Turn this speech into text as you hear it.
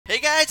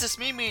kids, it's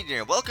me,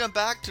 Meteor. Welcome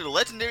back to the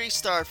legendary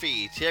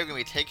Starfy. Today we're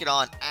going to be taking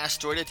on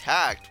Asteroid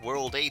Attack,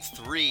 World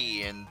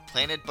 8-3 in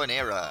Planet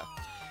Bonera.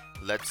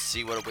 Let's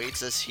see what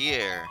awaits us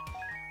here.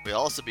 We'll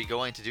also be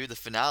going to do the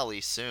finale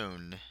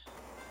soon.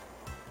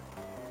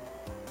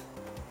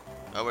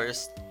 Oh, we're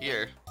just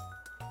here.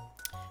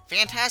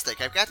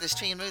 Fantastic, I've got this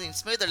train moving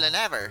smoother than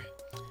ever.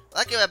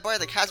 Lucky we're aboard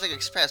the Cosmic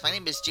Express. My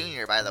name is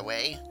Junior, by the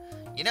way.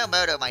 You know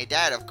Moto, my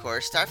dad, of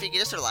course. Starfy,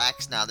 just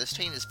relax now. This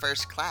train is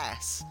first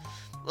class.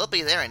 We'll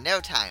be there in no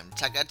time.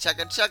 Chugga,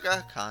 chugga,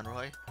 chugga,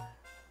 Conroy.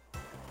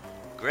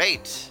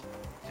 Great.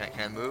 Can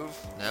I move?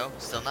 No?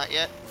 Still not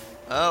yet?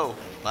 Oh,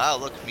 wow,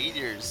 look,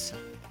 meteors.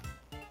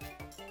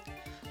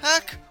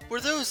 Heck,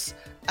 were those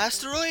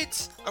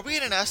asteroids? Are we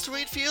in an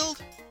asteroid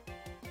field?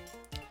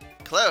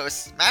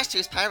 Close.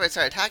 Mashtooth's pirates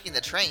are attacking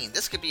the train.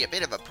 This could be a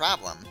bit of a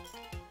problem.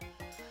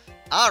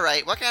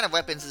 Alright, what kind of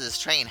weapons does this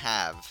train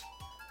have?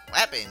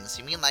 Weapons?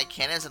 You mean like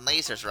cannons and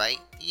lasers, right?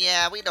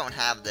 Yeah, we don't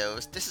have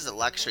those. This is a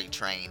luxury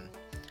train.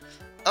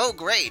 Oh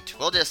great,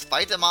 we'll just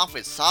fight them off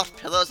with soft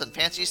pillows and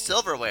fancy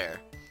silverware.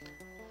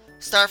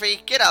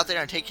 Starfy, get out there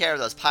and take care of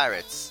those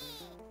pirates.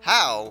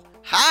 How?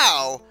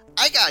 How?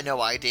 I got no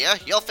idea.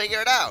 You'll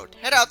figure it out.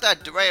 Head out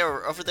that way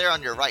over there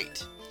on your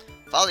right.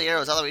 Follow the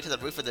arrows all the way to the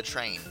roof of the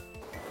train.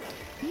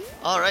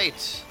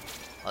 Alright,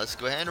 let's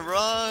go ahead and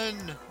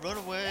run. Run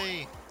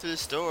away to the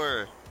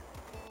store.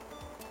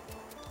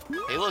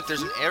 Hey look,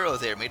 there's an arrow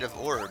there made of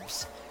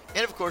orbs.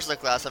 And of course,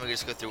 like last time, we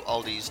just go through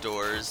all these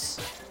doors.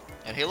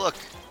 And hey look,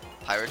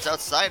 pirates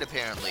outside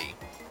apparently.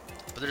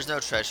 But there's no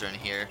treasure in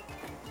here.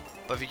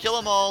 But if you kill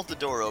them all, the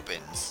door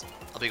opens.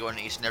 I'll be going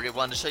to each and every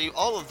one to show you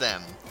all of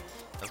them.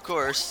 Of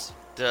course,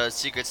 the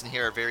secrets in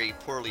here are very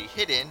poorly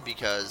hidden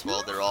because,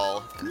 well, they're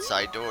all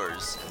inside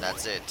doors. And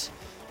that's it.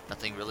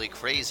 Nothing really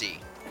crazy.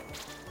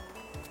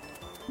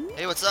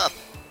 Hey, what's up?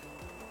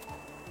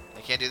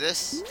 I can't do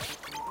this?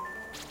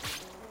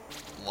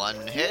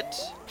 One hit.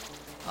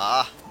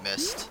 Ah,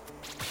 missed.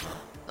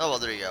 Oh, well,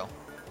 there you go.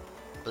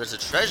 But there's a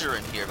treasure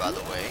in here, by the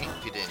way,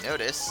 if you didn't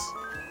notice.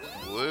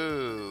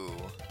 Woo.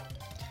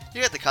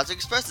 You got the Cosmic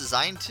Express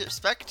design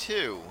spec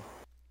 2.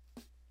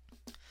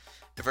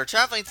 If we're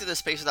traveling through the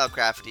space without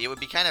gravity, it would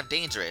be kind of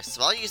dangerous,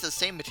 so I'll use the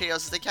same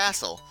materials as the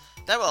castle.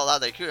 That will allow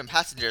the crew and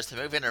passengers to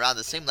move in around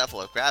the same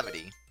level of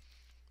gravity.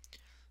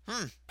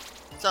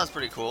 Sounds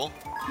pretty cool.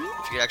 If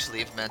you could actually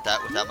implement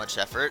that without much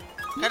effort.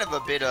 Kind of a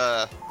bit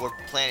more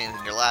planning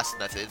than your last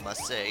method,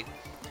 must say.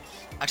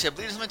 Actually, I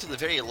believe there's something to the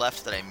very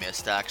left that I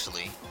missed,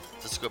 actually.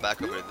 Let's go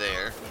back over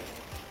there.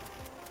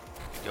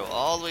 Go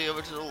all the way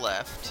over to the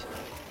left.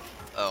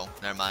 Oh,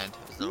 never mind.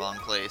 It was the wrong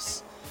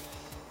place.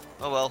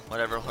 Oh well,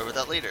 whatever. I'll worry about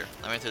that later.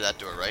 I went through that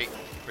door, right?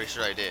 Pretty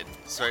sure I did.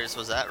 Sorry, this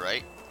was that,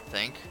 right? I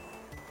think.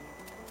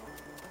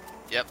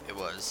 Yep, it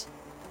was.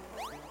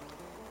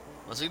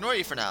 Let's ignore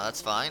you for now.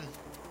 That's fine.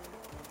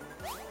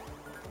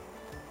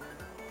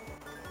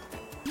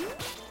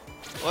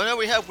 Oh no,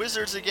 we have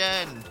wizards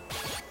again!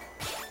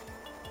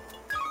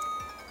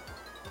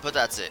 But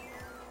that's it.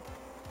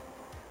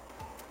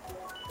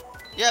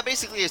 Yeah,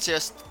 basically it's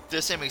just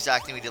the same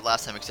exact thing we did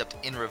last time, except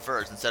in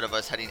reverse. Instead of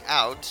us heading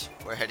out,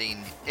 we're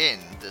heading in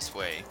this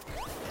way.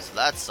 So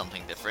that's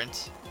something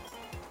different.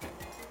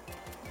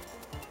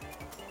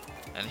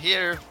 And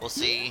here, we'll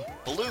see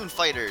balloon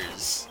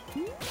fighters.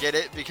 Get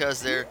it?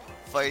 Because they're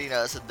fighting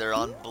us and they're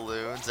on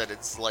balloons and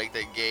it's like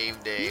the game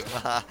name.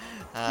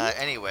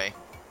 Anyway.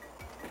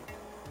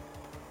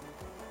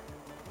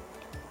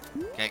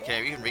 Can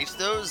I even reach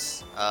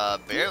those?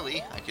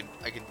 Barely. I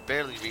could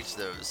barely reach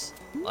those.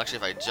 Well, actually,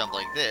 if I jump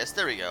like this,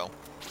 there we go.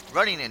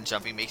 Running and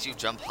jumping makes you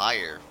jump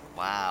higher.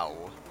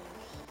 Wow.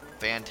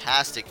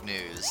 Fantastic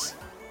news.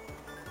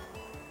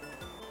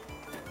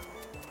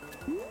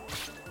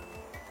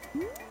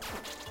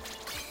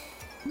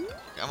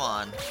 Come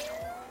on.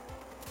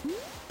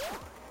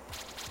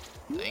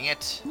 Dang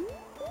it.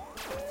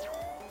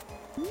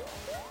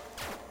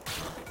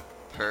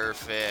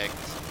 Perfect.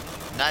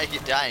 Now you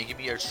can die and give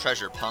me your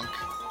treasure, punk.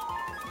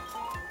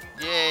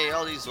 Yay,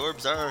 all these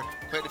orbs are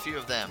quite a few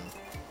of them.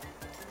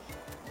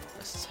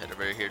 Let's head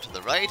over here to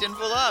the right, and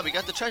voila, we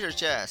got the treasure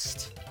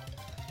chest.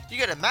 You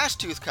got a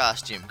Mashtooth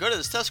costume. Go to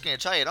the stuff screen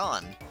and try it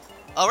on.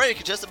 Alright, you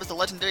can dress up as the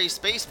legendary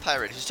space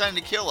pirate who's trying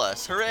to kill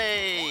us.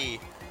 Hooray!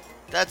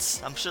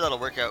 I'm sure that'll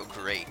work out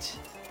great.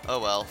 Oh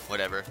well,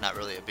 whatever. Not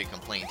really a big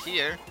complaint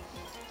here.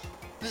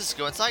 Let's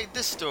go inside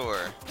this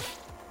store.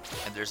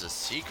 And there's a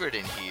secret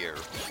in here.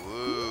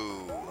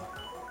 Woo.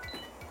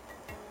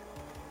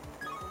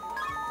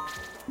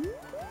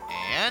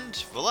 And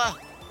voila!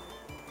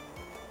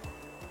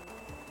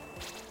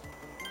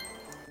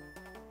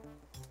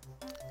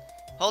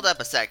 Hold up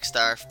a sec,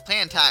 Starf.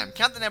 Plan time.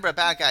 Count the number of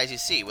bad guys you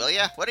see, will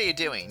ya? What are you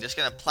doing? Just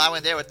gonna plow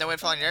in there with no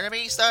info on your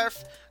enemy,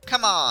 Starf?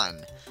 Come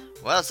on!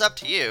 Well, it's up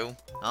to you.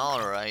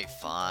 Alright,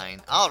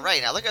 fine.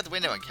 Alright, now look out the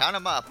window and count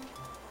them up.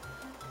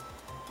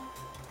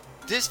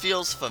 This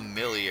feels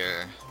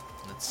familiar.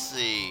 Let's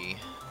see.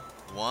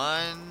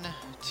 1,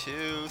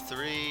 2,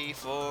 3,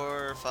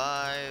 4,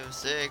 5,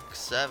 6,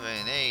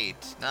 7,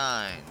 8,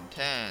 9,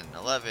 10,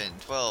 11,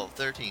 12,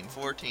 13,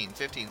 14,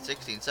 15,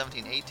 16,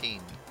 17,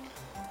 18.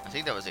 I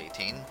think that was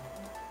 18.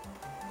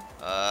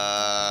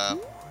 Ah,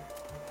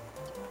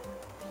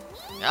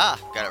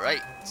 got it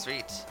right.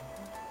 Sweet.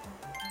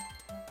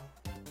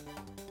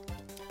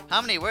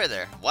 How many were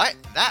there? What?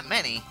 That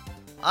many?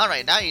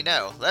 Alright, now you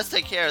know. Let's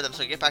take care of them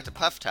so we get back to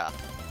Puff Top.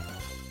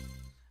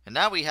 And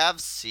now we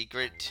have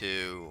Secret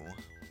 2.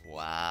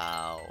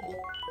 Wow.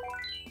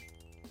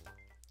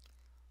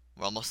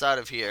 We're almost out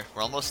of here.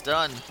 We're almost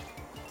done.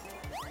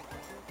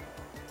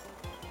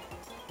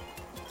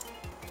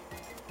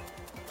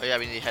 Oh yeah,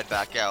 we need to head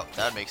back out.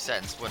 That would make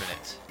sense, wouldn't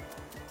it?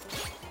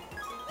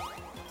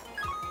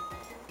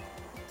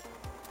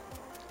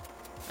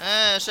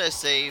 Should I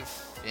save?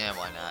 Yeah,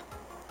 why not?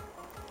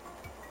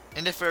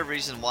 And if for a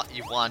reason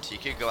you want to,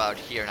 you could go out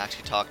here and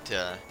actually talk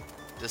to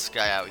this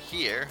guy out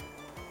here.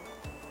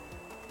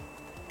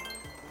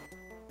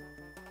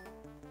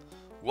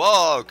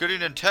 Whoa,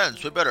 getting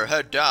intense. We better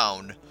head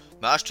down.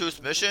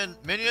 Mashtooth mission?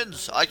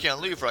 Minions? I can't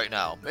leave right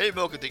now. Maybe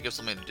Mo can think of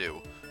something to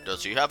do.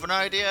 Does he have an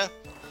idea?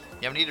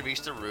 Yeah, we need to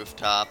reach the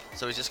rooftop,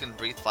 so he's just gonna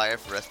breathe fire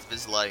for the rest of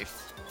his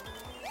life.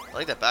 I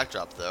like that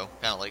backdrop, though.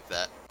 Kinda like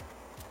that.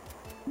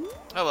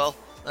 Oh well,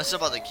 let's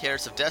jump on the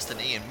carrots of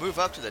destiny and move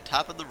up to the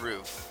top of the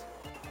roof.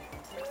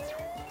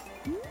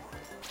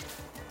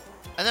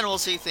 And then we'll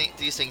see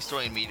these things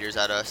throwing meteors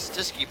at us.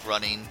 Just keep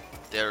running.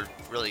 They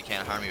really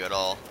can't harm you at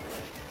all.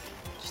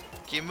 Just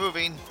keep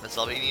moving. That's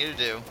all we need to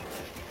do.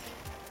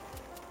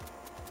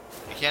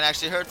 You can't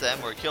actually hurt them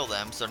or kill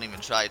them, so don't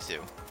even try to.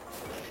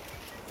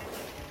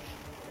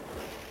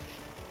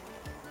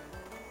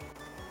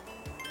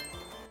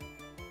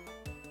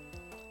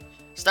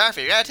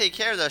 Starfy, you gotta take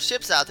care of those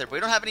ships out there, but we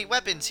don't have any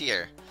weapons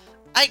here.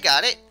 I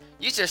got it!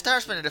 Use your star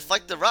spin to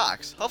deflect the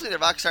rocks. Hopefully the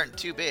rocks aren't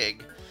too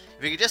big.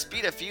 If we could just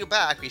beat a few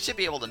back, we should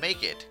be able to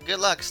make it. Good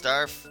luck,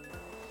 Starf.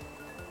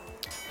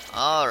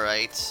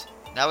 Alright.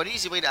 Now an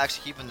easy way to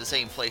actually keep them in the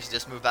same place is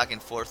just move back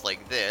and forth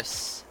like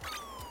this.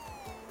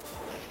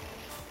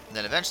 And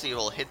then eventually it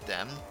will hit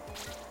them.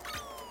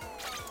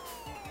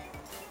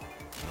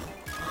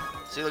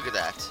 See, look at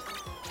that.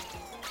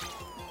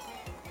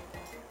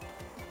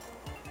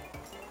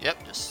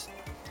 Yep, just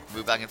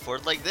move back and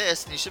forth like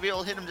this, and you should be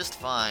able to hit them just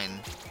fine.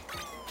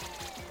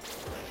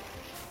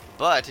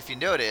 But if you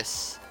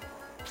notice,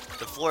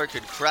 the floor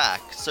could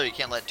crack, so you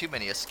can't let too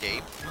many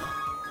escape.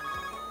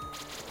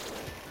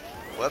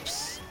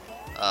 Whoops.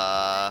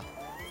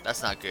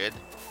 That's not good.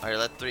 Alright,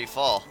 let 3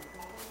 fall.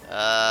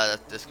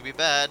 This could be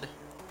bad.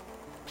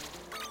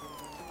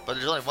 But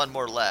there's only one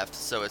more left,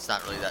 so it's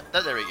not really that.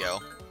 Oh, there we go.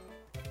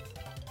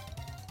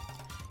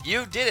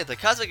 You did it! The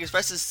Cosmic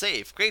Express is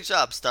safe. Great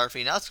job,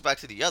 Starfy. Now let's go back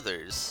to the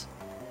others.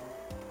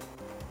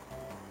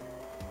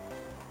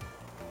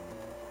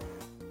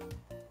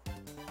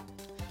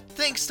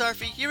 Thanks,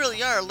 Starfy. You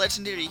really are a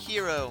legendary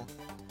hero.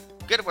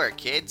 Good work,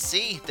 kids.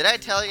 See? Did I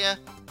tell you?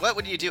 What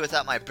would you do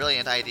without my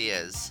brilliant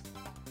ideas?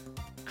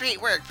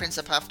 Great work, Prince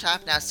of Puff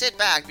Top. Now sit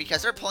back,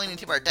 because we're pulling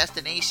into our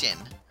destination.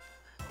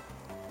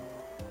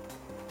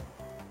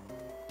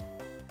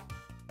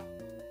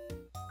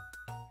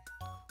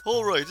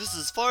 Alright, this is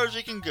as far as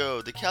we can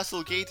go. The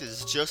castle gate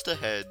is just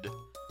ahead.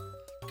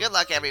 Good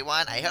luck,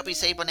 everyone. I hope you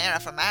save Bonera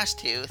from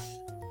Mashtooth.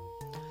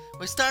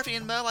 With Starfy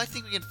and Mo, I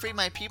think we can free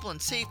my people and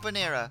save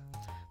Bonera.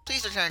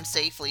 Please return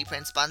safely,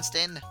 Prince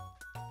Bunston.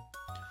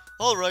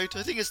 Alright,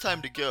 I think it's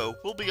time to go.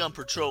 We'll be on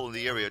patrol in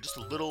the area just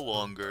a little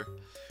longer.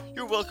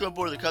 You're welcome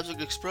aboard the Cosmic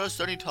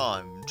Express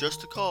anytime.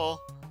 Just a call.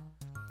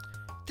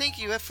 Thank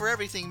you for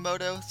everything,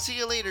 Moto. See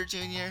you later,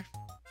 Junior.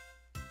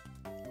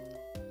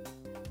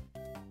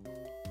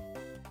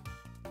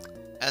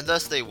 And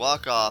thus they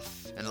walk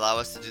off and allow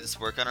us to do this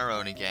work on our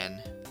own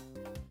again.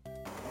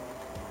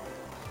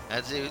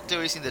 And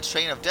we've seen the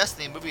train of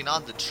destiny moving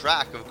on the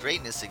track of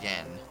greatness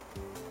again.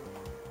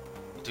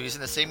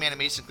 Using the same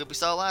animation clip we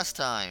saw last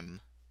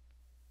time.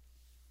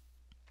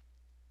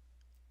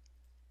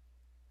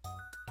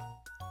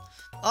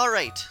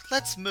 Alright,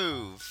 let's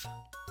move.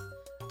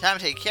 Time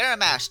to take care of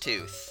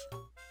Mashtooth.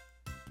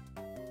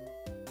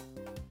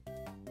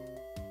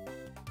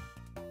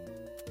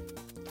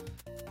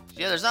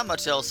 Yeah, there's not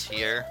much else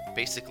here.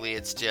 Basically,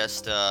 it's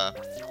just a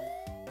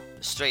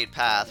straight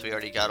path. We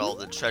already got all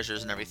the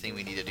treasures and everything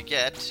we needed to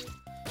get.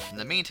 In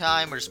the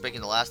meantime, we're just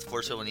making the last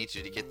force field we need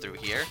to get through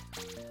here.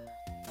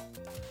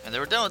 And then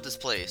we're done with this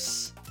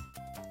place.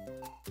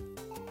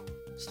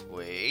 Just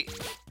wait.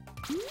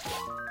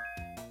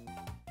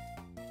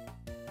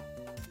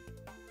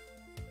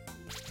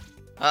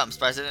 Oh, I'm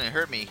surprised it didn't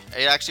hurt me.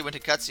 It actually went to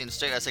cutscene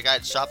straight as I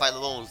got shot by the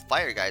little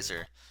fire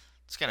geyser.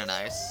 It's kind of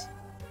nice.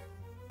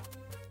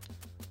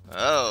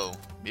 Oh,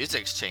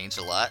 music's changed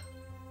a lot.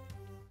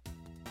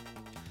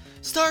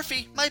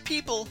 Starfy, my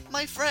people,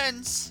 my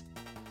friends.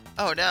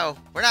 Oh no,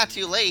 we're not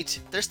too late.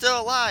 They're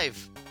still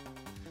alive.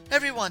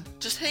 Everyone,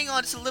 just hang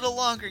on just a little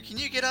longer. Can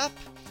you get up?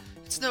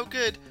 It's no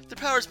good. The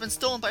power's been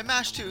stolen by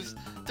Mashtooth.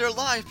 They're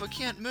alive but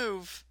can't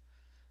move.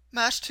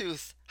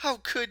 Mashtooth,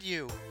 how could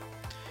you?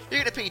 You're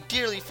gonna pay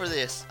dearly for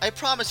this. I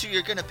promise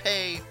you're gonna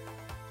pay.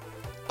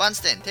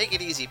 Bunston, take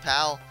it easy,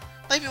 pal.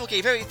 My people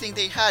gave everything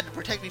they had to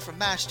protect me from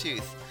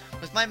Mashtooth.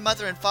 With my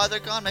mother and father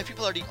gone, my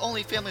people are the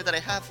only family that I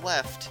have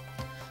left.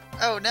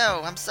 Oh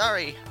no, I'm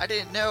sorry. I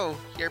didn't know.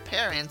 Your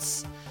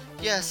parents.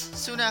 Yes,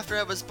 soon after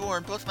I was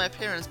born, both my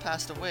parents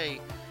passed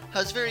away. I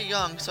was very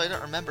young, so I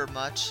don't remember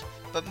much.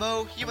 But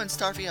Mo, you and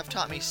Starfy have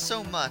taught me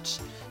so much.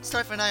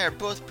 Starfy and I are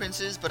both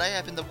princes, but I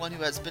have been the one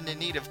who has been in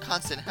need of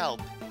constant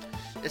help.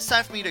 It's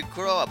time for me to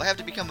grow up. I have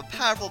to become a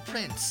powerful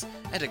prince,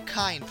 and a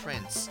kind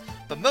prince.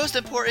 But most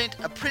important,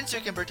 a prince who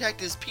can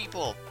protect his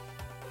people.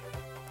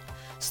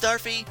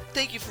 Starfy,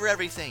 thank you for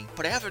everything,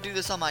 but I have to do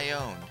this on my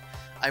own.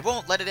 I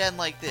won't let it end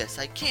like this.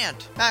 I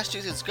can't.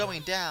 Mashtooth is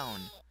going down.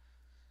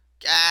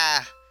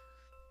 Ah!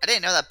 I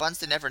didn't know that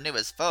Bunston never knew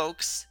his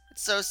folks.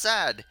 It's so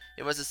sad.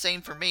 It was the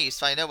same for me,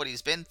 so I know what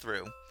he's been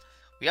through.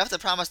 We have to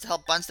promise to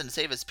help Bunston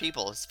save his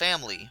people, his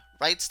family.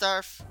 Right,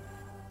 Starf?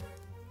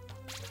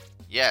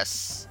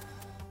 Yes.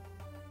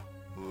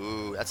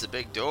 Ooh, that's a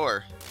big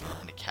door.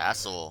 And a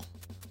castle.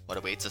 What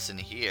awaits us in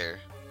here?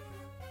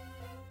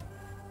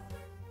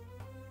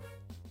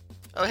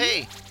 Oh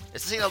hey!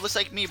 It's the thing that looks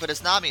like me, but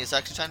it's not me. It's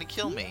actually trying to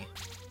kill me.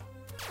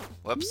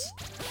 Whoops.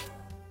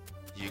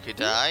 You could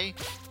die.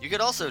 You could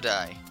also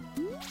die.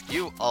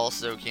 You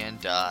also can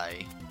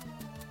die.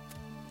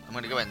 I'm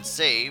gonna go ahead and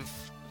save,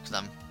 because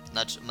I'm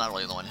not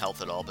really low on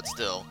health at all, but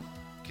still.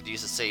 Could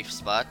use a safe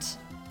spot.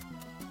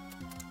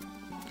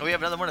 Oh, we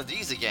have another one of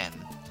these again.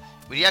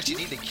 We actually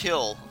need to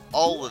kill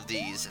all of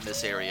these in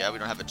this area. We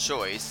don't have a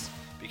choice,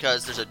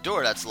 because there's a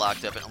door that's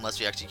locked up unless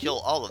we actually kill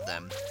all of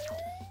them.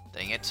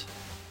 Dang it.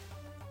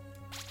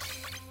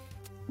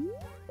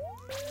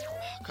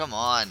 Come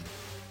on.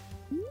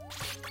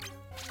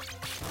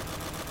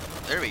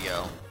 There we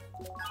go.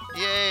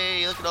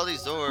 Yay, look at all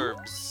these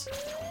orbs.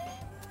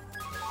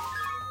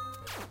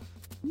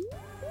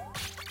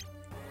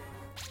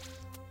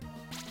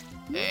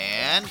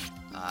 And,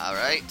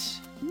 alright.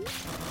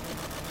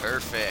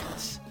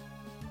 Perfect.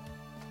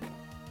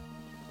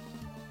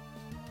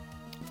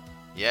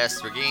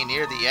 Yes, we're getting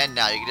near the end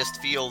now. You can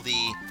just feel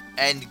the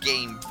end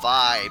game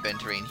vibe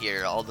entering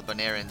here. All the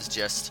Banarans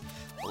just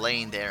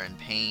laying there in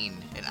pain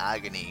and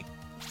agony.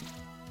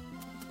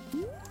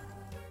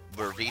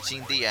 We're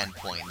reaching the end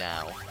point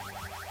now.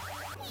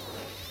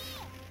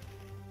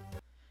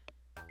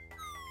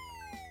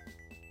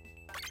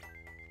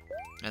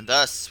 And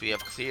thus, we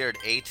have cleared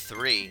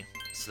 8-3,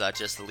 so that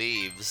just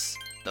leaves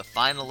the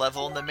final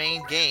level in the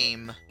main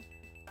game,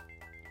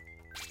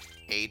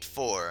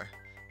 8-4,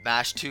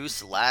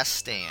 Mashtooth's Last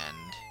Stand.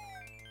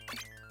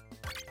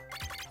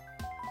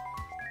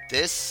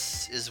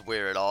 This is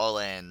where it all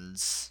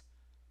ends.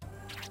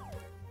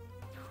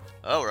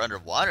 Oh, we're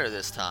underwater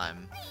this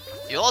time.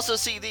 You'll also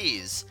see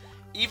these.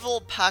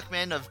 Evil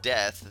Pac-Man of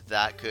Death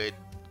that could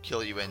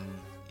kill you and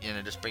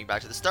just bring you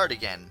back to the start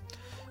again.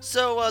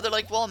 So, they're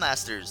like wall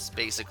masters,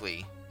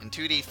 basically, in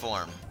 2D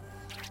form.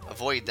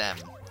 Avoid them.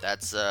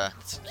 That's a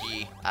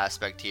key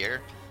aspect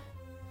here.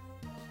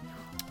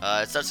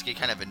 It starts to get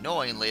kind of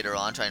annoying later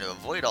on, trying to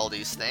avoid all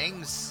these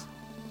things.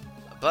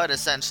 But,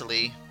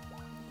 essentially,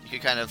 you can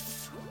kind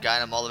of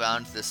guide them all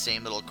around to the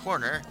same little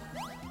corner.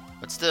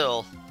 But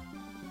still,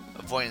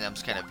 avoiding them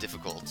is kind of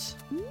difficult.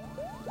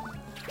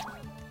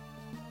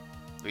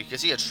 We can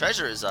see a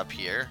treasure is up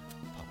here.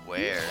 But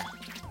where?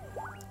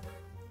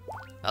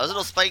 Now, those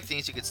little spike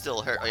things you could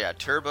still hurt. Oh yeah,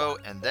 turbo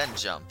and then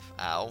jump.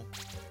 Ow.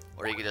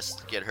 Or you could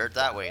just get hurt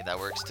that way. That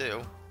works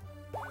too.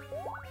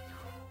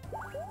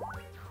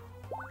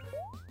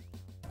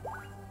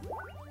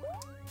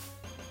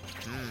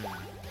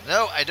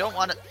 No, I don't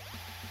want to...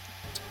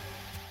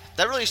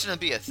 That really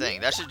shouldn't be a thing.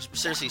 That should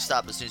seriously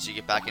stop as soon as you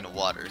get back into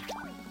water.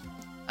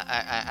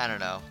 I don't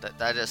know.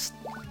 That just...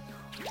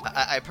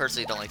 I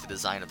personally don't like the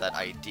design of that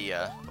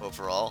idea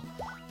overall.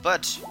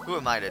 But who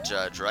am I to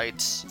judge, right?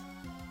 It's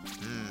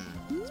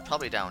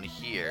probably down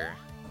here.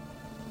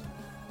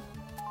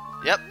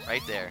 Yep,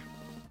 right there.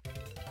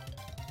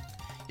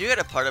 You got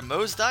a part of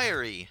Mo's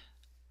diary.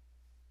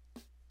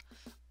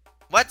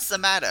 What's the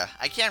matter?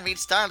 I can't reach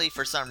Starly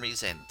for some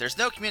reason. There's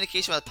no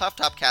communication with Puff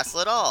Top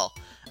Castle at all.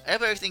 I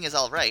hope everything is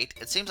alright.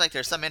 It seems like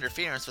there's some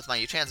interference with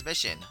my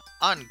transmission.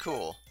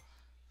 Uncool.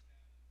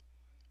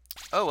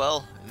 Oh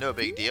well, no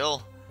big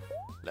deal.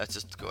 Let's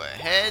just go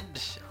ahead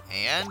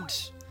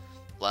and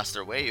blast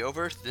our way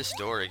over this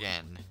door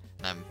again.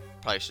 I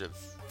probably should have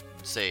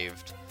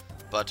saved,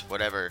 but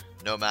whatever,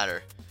 no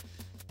matter.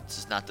 This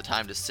is not the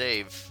time to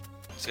save.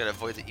 Just gotta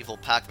avoid the evil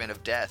Pac-Man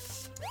of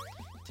death.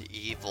 The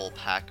evil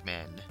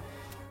Pac-Man.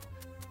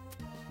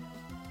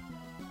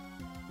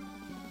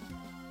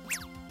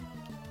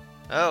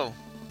 Oh,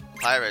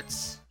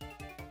 pirates.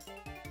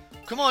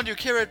 Come on, you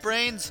carrot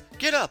brains!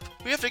 Get up!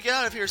 We have to get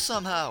out of here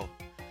somehow!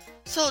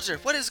 Soldier,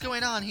 what is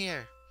going on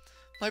here?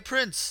 My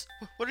prince,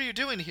 what are you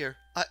doing here?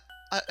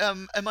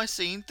 Am I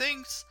seeing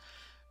things?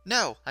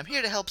 No, I'm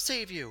here to help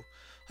save you.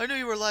 I knew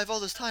you were alive all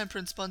this time,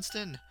 Prince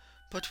Bunston.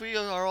 But we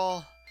are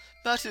all...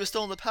 Mashtooth has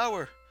stolen the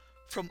power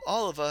from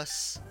all of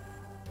us.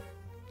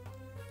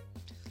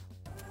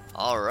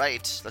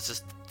 Alright, let's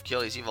just kill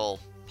these evil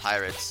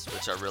pirates,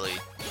 which are really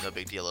no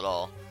big deal at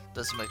all.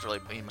 Doesn't make really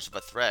much of a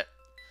threat.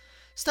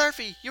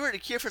 Starfy, you are the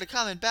cure for the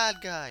common bad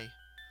guy.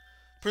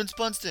 Prince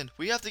Bunston,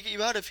 we have to get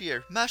you out of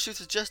here.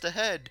 Mashtooth is just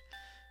ahead.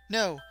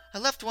 No, I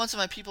left once and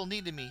my people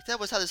needed me. That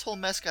was how this whole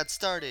mess got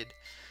started.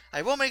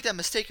 I won't make that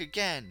mistake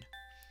again.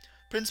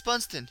 Prince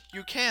Bunston,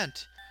 you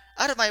can't.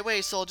 Out of my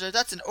way, soldier.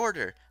 That's an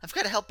order. I've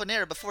got to help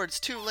Banera before it's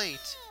too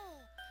late.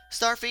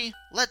 Starfy,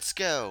 let's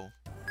go.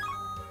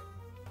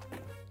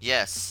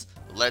 Yes,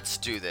 let's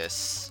do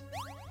this.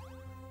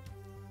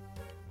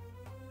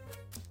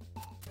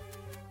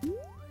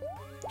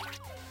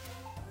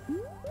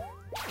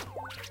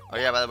 Oh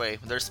yeah, by the way,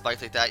 when they're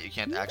spiked like that, you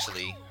can't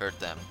actually hurt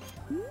them.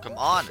 Come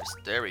on,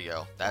 there we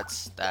go.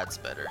 That's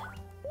better.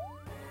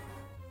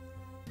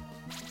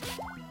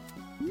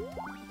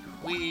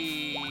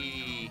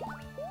 Whee!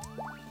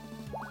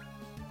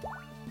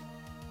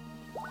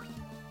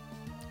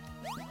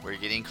 We're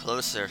getting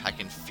closer. I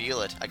can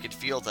feel it. I can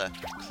feel the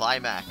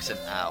climax and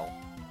ow.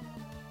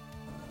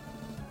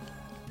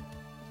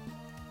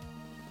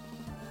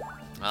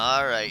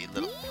 Alright,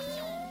 little...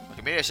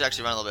 Okay, maybe I should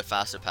actually run a little bit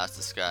faster past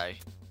this guy.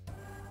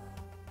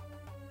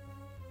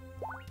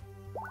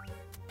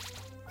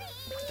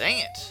 Dang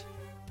it!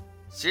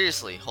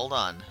 Seriously, hold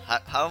on.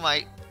 How am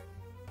I...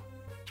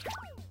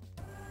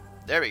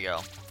 There we go.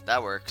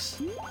 That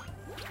works.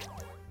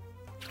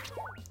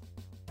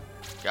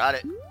 Got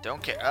it.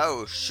 Don't care.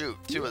 Oh, shoot.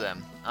 Two of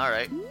them.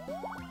 Alright.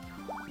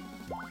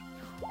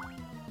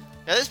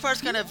 Yeah, this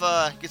part's kind of,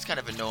 gets kind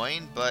of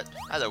annoying, but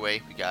either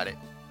way, we got it.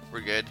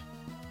 We're good.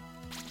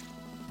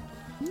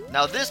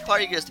 Now, this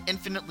part you can just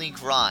infinitely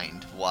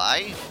grind.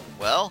 Why?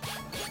 Well...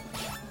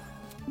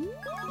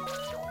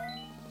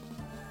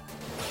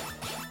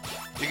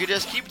 you can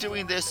just keep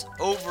doing this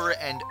over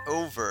and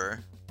over,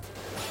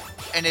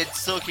 and it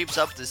still keeps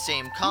up the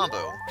same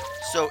combo.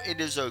 So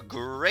it is a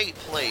great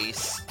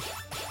place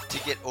to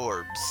get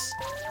orbs.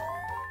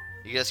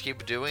 You just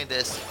keep doing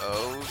this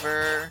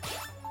over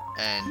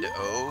and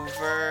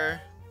over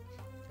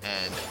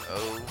and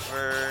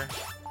over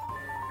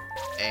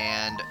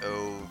and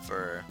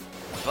over.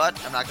 But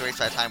I'm not going to waste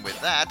my time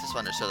with that. Just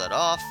wanted to show that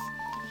off.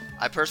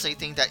 I personally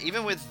think that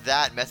even with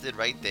that method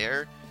right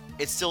there,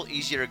 it's still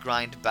easier to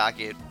grind back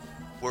at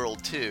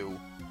World 2,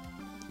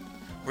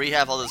 where you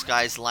have all those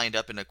guys lined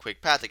up in a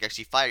quick path that can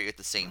actually fire you at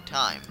the same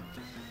time.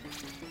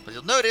 But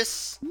you'll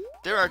notice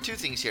there are two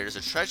things here. There's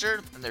a treasure,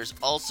 and there's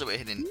also a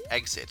hidden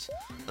exit.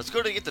 Let's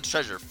go to get the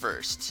treasure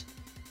first,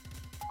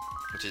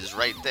 which is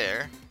right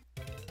there.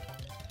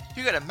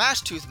 You got a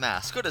Mashtooth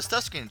mask. Go to the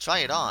stuff screen and try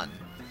it on.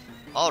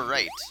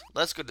 Alright,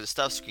 let's go to the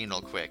stuff screen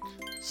real quick.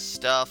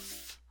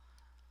 Stuff.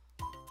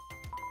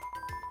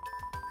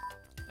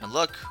 And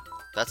look,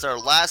 that's our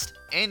last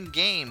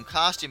in-game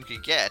costume you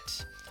could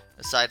get,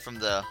 aside from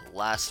the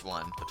last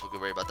one, but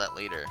we'll worry about that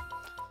later.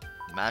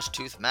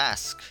 Mashtooth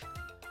mask.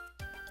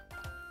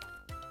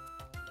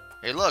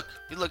 Hey look,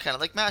 you look kind of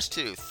like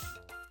Mashtooth.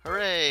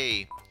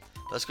 Hooray!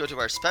 Let's go to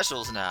our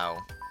specials now,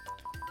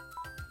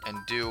 and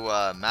do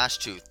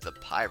Mashtooth the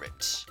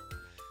pirate.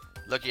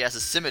 Look, he has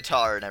a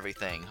scimitar and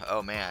everything.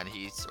 Oh man,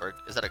 or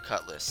is that a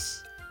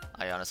cutlass?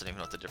 I honestly don't even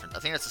know what the difference. I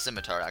think that's a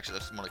scimitar, actually.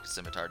 Looks more like a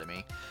scimitar to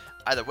me.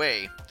 Either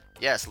way,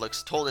 yes,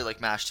 looks totally like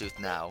Mashtooth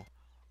now.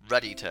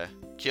 Ready to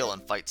kill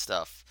and fight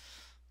stuff.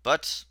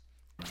 But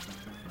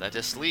that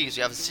just leaves,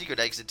 you have a secret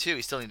exit too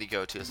you still need to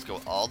go to. Let's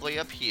go all the way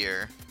up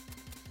here.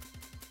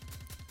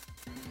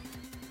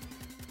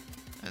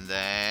 And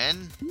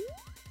then...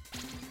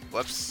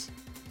 whoops.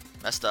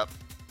 Messed up.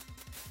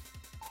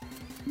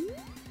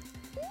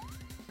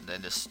 And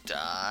then just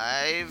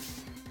dive.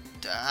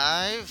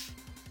 Dive.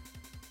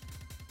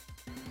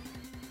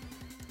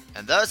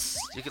 And thus,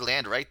 you can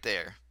land right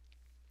there.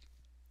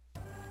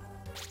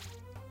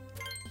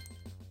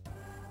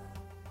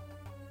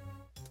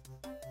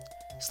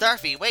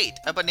 Starfy, wait!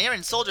 A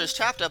Baneran soldier is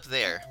trapped up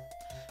there.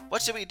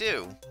 What should we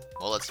do?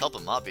 Well, let's help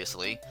him,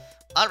 obviously.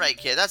 Alright,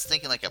 kid, that's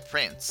thinking like a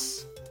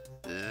prince.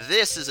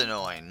 This is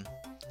annoying.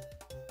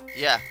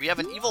 Yeah, we have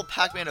an evil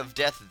Pac-Man of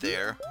death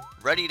there,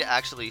 ready to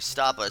actually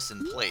stop us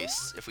in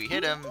place. If we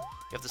hit him, we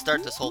have to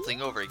start this whole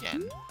thing over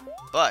again.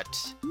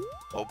 But,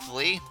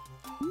 hopefully,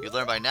 you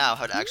learn by now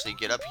how to actually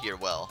get up here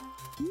well.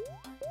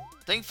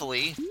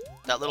 Thankfully,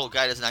 that little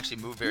guy doesn't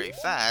actually move very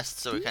fast,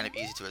 so it's kind of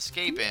easy to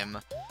escape him,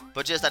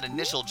 but just that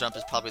initial jump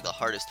is probably the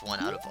hardest one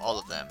out of all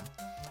of them.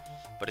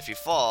 But if you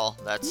fall,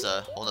 that's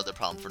a whole other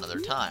problem for another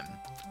time.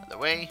 Either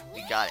way,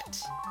 we got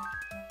it.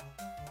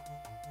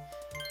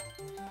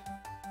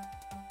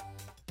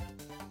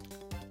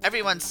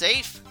 Everyone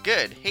safe?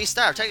 Good. Hey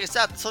Star, check this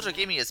out. The soldier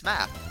gave me his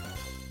map.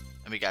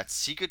 And we got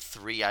Secret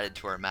 3 added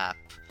to our map.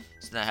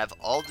 So now I have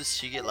all the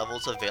secret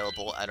levels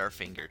available at our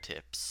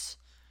fingertips.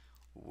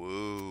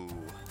 Woo.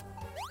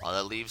 All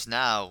that leaves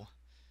now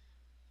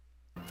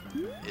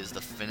is the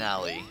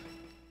finale,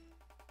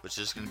 which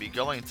is going to be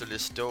going through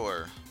this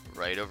door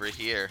right over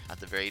here at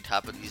the very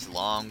top of these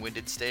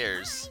long-winded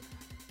stairs.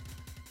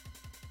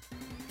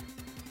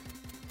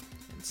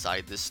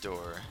 Inside this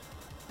door.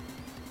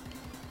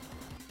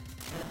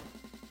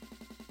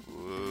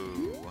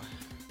 Woo.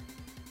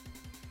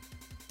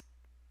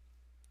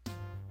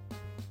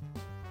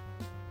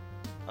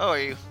 Oh, are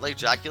you like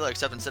Dracula,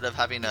 except instead of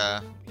having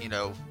a,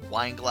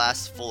 wine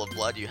glass full of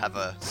blood, you have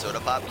a soda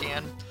pop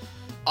can?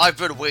 I've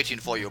been waiting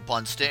for you,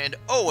 Bunston.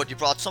 Oh, and you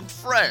brought some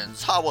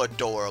friends. How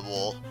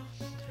adorable.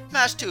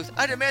 Mashtooth,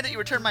 I demand that you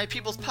return my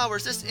people's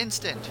powers this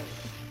instant.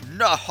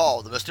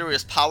 No, the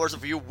mysterious powers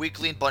of you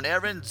weakling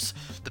Bonarans.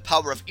 The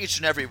power of each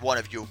and every one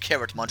of you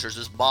carrot munchers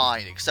is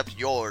mine, except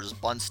yours,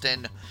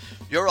 Bunston.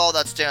 You're all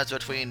that stands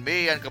between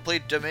me and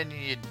complete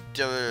dominion.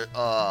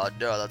 No,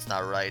 that's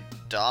not right.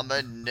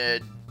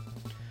 Dominant.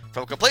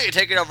 From completely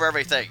taking over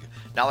everything.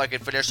 Now I can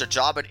finish the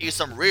job and eat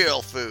some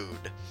real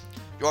food.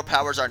 Your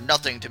powers are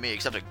nothing to me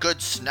except a good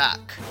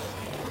snack.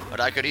 But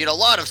I could eat a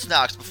lot of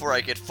snacks before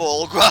I get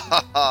full.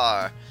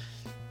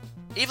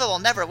 Evil will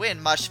never win,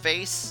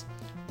 Mushface.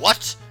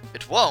 What?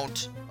 It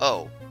won't?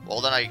 Oh,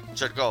 well then I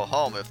should go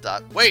home if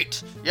that...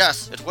 Wait!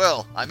 Yes, it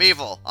will. I'm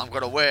evil. I'm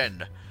gonna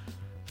win.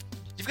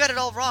 You've got it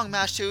all wrong,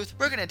 Mashtooth.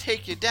 We're gonna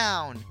take you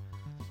down.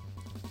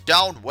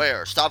 Down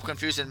where? Stop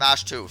confusing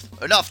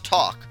Mashtooth. Enough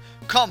talk.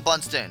 Come,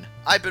 Bunston.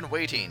 I've been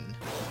waiting.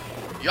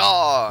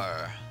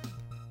 Yar!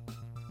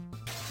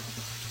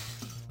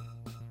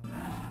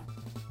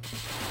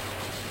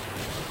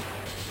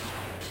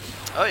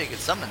 Oh, you can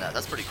summon that.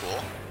 That's pretty cool.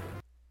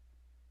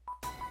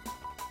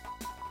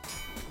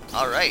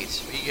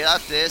 Alright, we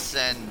got this,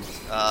 and,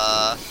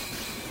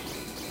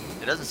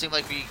 it doesn't seem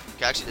like we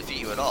can actually defeat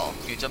you at all.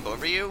 Can you jump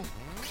over you?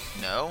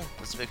 No?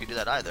 Let's see if we can do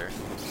that either.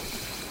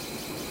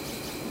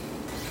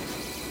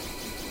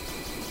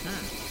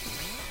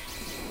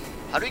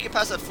 How do we get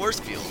past that force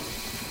field?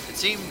 It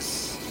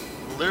seems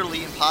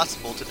literally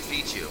impossible to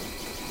defeat you.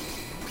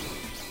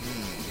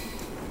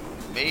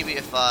 Maybe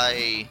if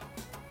I...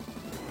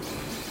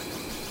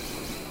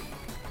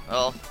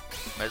 Well,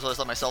 might as well just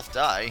let myself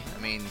die.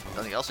 I mean,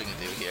 nothing else we can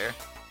do here.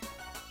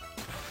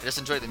 I just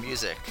enjoy the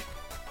music.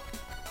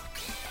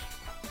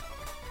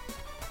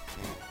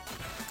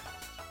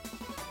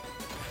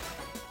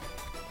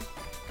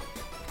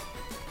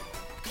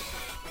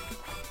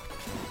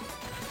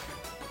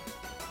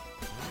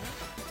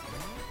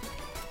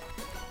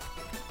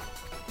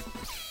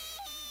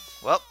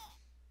 Well,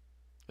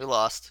 we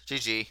lost.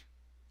 GG.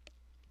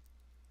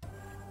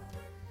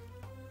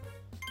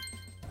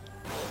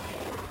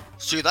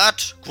 See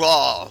that?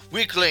 Graw,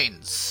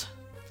 weaklings!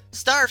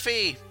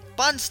 Starfy!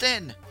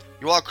 Bunston!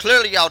 You are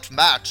clearly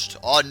outmatched.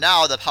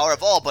 Now the power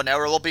of all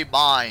Bonera will be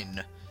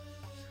mine.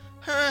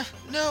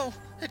 No,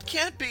 it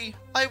can't be.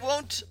 I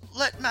won't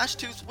let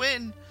Mashtooth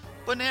win.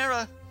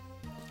 Bonera.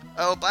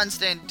 Oh,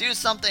 Bunston, do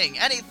something,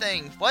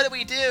 anything. What do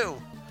we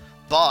do?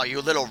 Bah,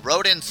 you little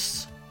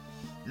rodents.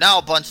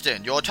 Now,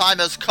 Bunston, your time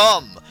has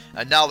come.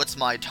 And now it's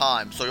my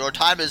time. So your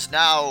time is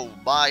now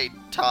my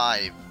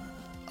time,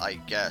 I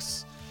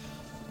guess.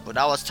 But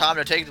now it's time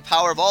to take the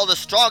power of all the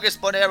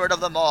strongest Bonaran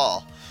of them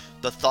all.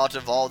 The thought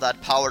of all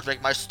that power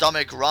make my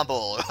stomach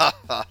rumble. Ha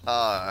ha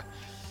ha.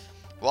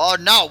 Well,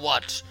 now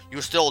what? You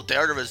still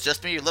dare to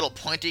resist me, you little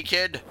pointy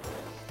kid?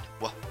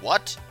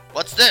 What?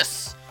 What's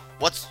this?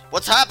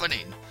 What's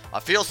happening? I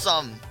feel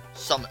some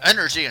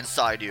energy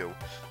inside you.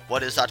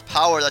 What is that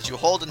power that you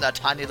hold in that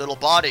tiny little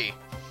body?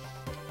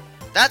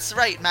 That's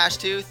right,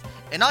 Mashtooth.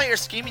 In all your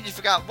scheming, you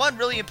forgot one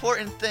really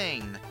important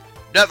thing.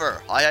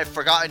 Never! I have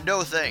forgotten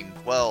no thing.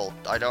 Well,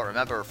 I don't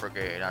remember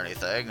forgetting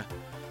anything.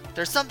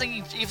 There's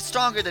something even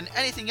stronger than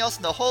anything else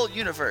in the whole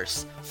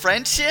universe.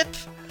 Friendship?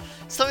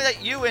 Something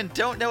that you and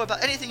don't know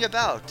about anything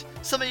about.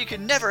 Something you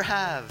can never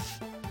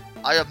have.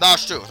 I am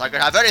Mashtooth. I can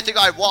have anything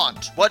I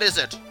want. What is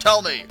it?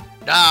 Tell me.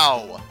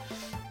 Now.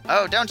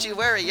 Oh, don't you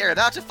worry. You're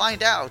about to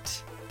find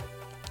out.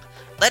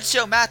 Let's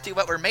show Matthew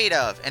what we're made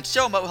of, and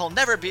show him what he'll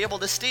never be able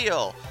to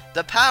steal.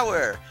 The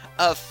power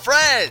of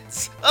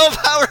friends! Oh,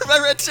 power of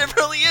friendship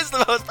really is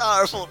the most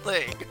powerful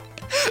thing!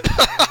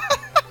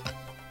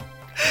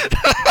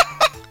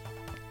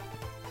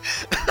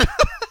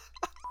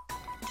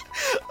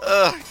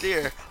 Oh,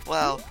 dear.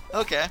 Wow.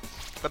 Okay.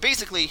 But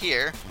basically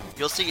here,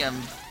 you'll see him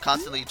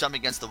constantly jumping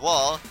against the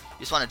wall. You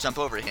just want to jump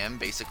over him,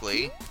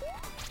 basically.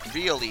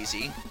 Real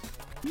easy.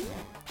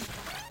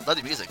 Love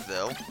the music,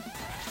 though.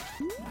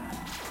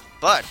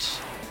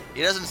 But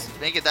he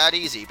doesn't make it that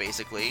easy,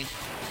 basically.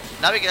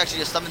 Now we can actually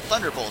just summon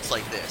thunderbolts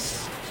like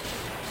this.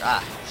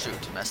 Ah,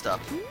 shoot, messed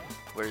up.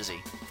 Where is he?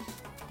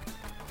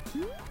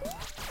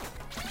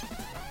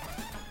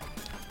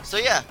 So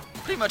yeah,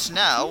 pretty much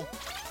now,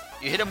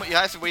 you hit him. You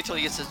have to wait till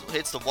he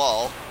hits the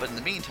wall. But in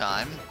the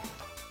meantime,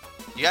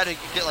 you got to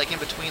get like in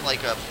between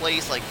like a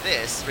place like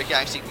this where you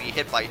can actually be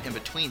hit by in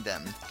between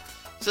them.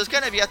 So it's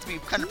kind of, you have to be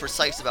kind of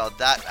precise about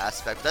that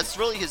aspect. That's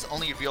really his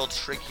only real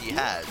trick he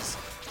has.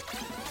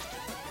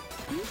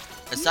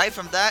 Aside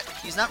from that,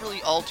 he's not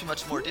really all too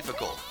much more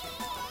difficult.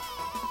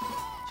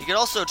 He could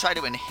also try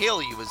to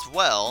inhale you as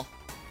well.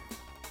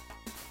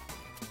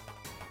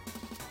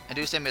 And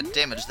do some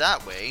damage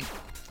that way.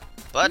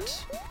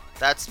 But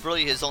that's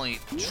really his only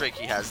trick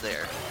he has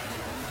there.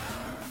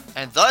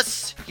 And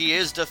thus, he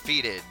is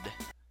defeated.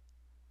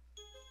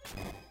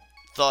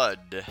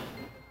 Thud.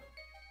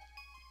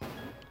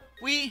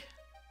 We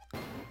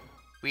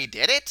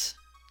did it?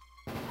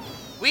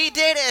 We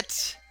did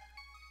it!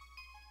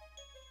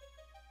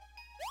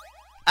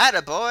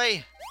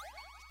 Attaboy!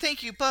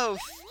 Thank you both!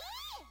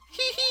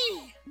 Hee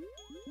hee!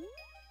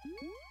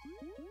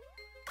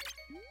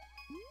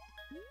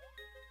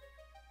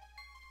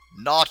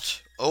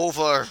 Not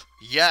over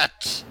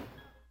yet!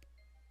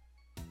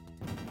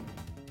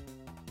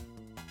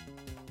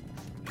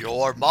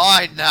 You're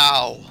mine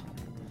now!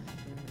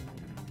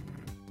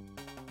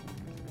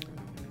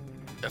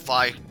 If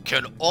I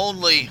can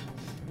only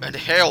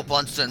inhale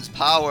Bunsen's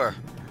power,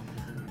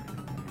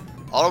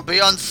 I'll be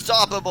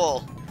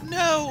unstoppable!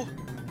 No!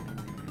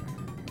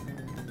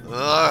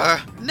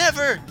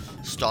 Never!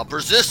 Stop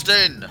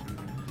resisting!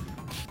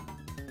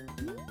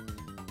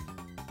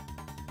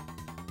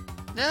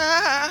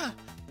 Ah!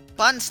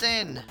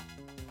 Bunsen!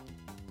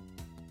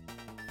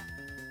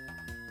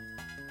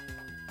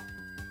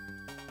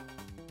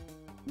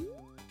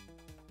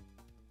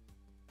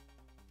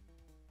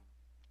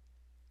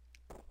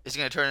 Is he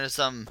gonna turn into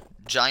some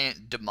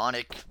giant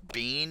demonic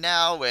being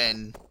now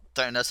and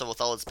threaten us with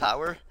all its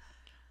power?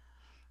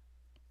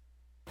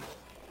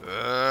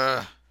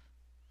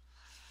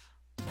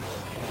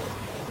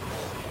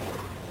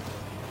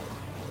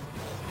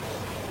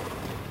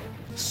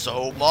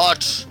 So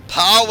much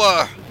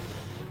power!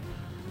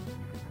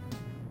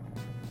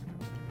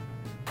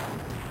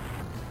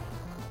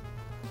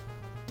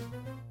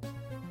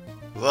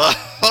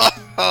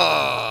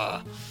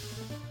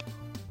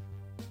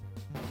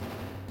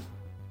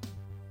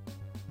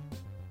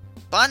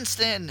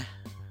 Bunsen!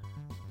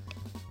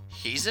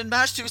 He's in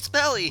Mashtooth's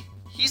belly!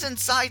 He's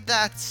inside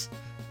that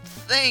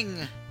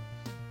thing!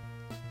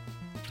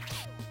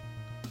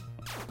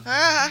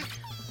 Ah!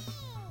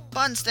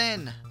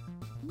 Bunsen!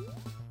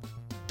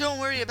 Don't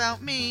worry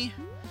about me.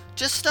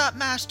 Just stop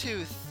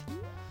Mashtooth.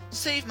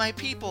 Save my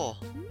people.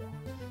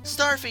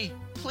 Starfy,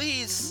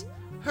 please,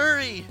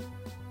 hurry.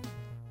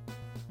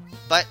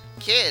 But,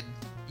 kid,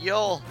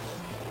 you'll...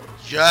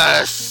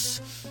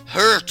 Yes!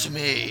 Hurt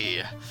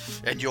me!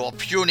 And your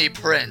puny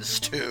prince,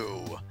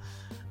 too.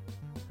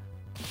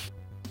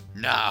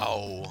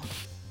 Now,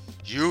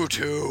 you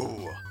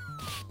two.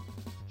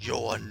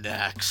 You're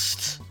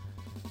next.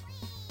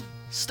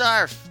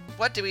 Starf,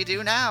 what do we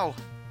do now?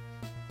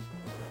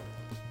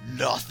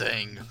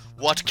 Nothing.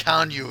 What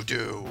can you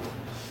do?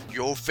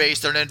 You'll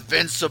face an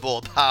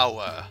invincible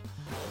power.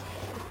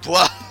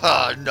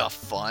 Enough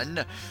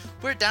fun.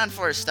 We're down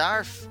for a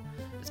Starf.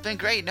 It's been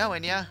great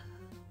knowing ya.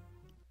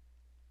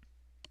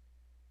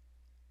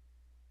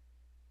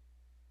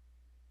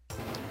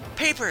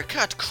 Paper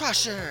Cut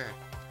Crusher!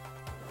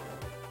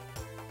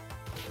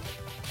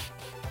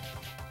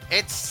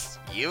 It's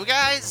you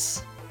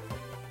guys?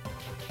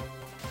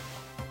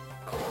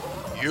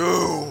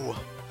 You!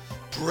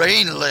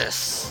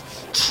 Brainless!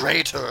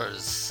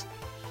 Traitors!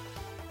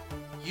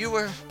 You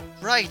were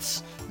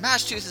right.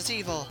 Mashtooth is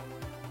evil.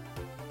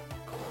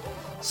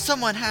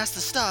 Someone has to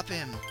stop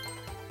him.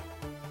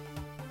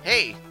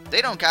 Hey,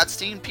 they don't got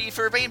Steam P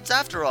for babes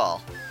after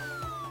all.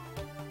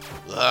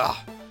 Ugh.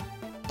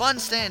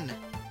 Bunsen!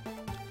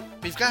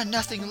 We've got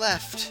nothing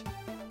left.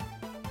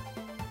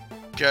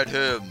 Get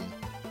him.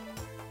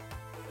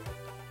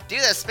 Do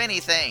the spinny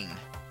thing.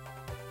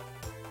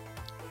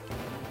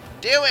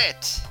 Do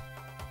it!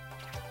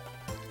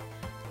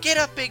 Get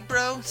up, big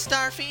bro,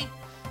 Starfy.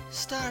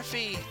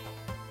 Starfy.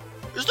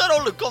 Is that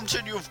all the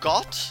gumption you've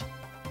got?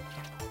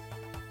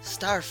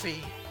 Starfy.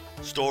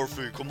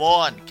 Starfy, come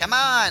on. Come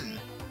on.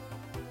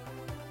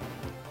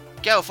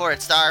 Go for it,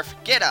 Starf.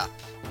 Get up.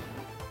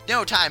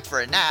 No time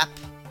for a nap.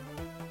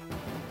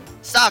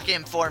 Stalk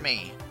him for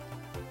me.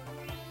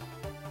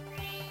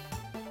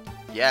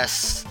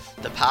 Yes,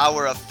 the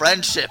power of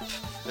friendship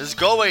is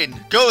going.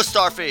 Go,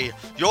 Starfy.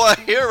 You're a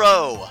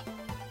hero.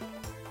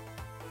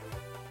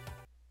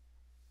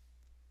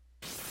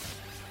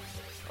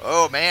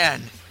 Oh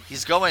man,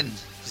 he's going,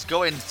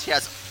 he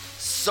has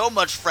so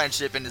much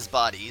friendship in his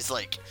body. He's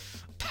like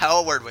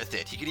powered with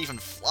it. He could even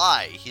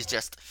fly. He's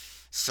just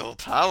so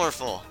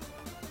powerful.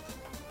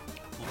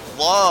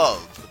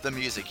 Love the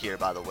music here,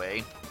 by the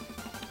way.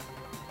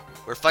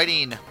 We're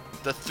fighting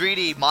the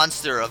 3D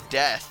monster of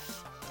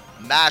death,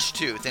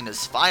 Mashtooth, in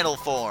his final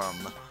form.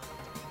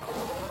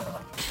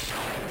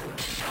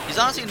 He's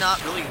honestly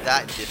not really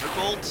that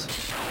difficult.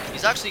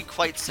 He's actually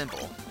quite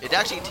simple. It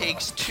actually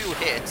takes 2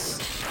 hits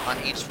on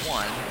each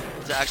one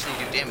to actually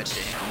do damage to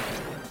him.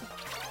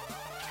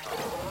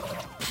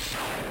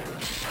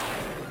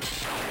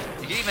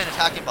 You can even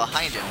attack him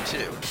behind him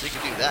too, so you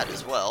can do that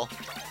as well.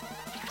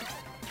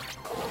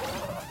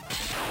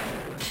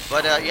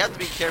 But you have to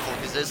be careful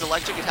because his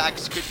electric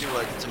attacks could do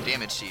some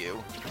damage to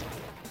you.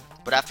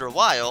 But after a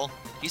while,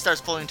 he starts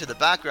pulling to the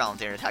background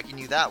there, attacking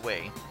you that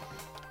way.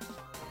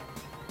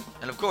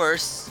 And of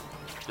course,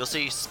 you'll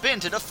see spin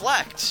to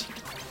deflect.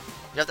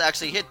 You have to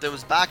actually hit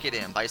those back at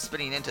him by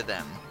spinning into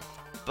them.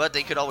 But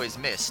they could always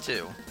miss,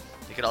 too.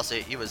 They could also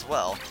hit you as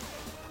well.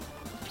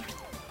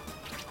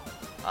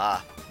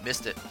 Ah,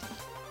 missed it.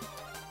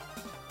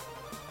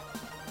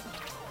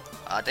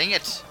 Ah, dang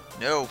it.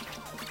 No.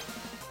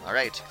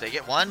 Alright, did I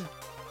get one?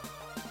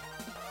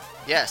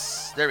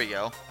 Yes, there we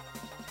go.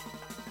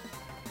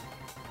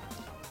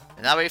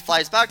 And now he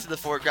flies back to the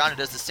foreground and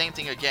does the same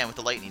thing again with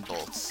the lightning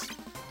bolts.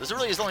 Those are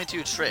really his only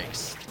two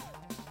tricks.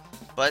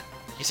 But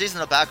he stays in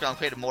the background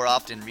quite more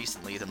often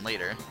recently than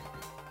later.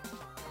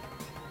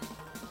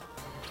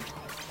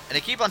 And they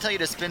keep on telling you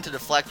to spin to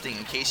deflecting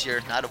in case you're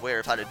not aware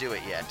of how to do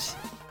it yet.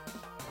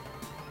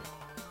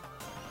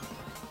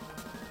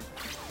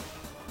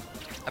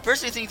 I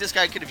personally think this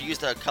guy could have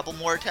used a couple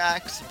more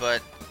attacks,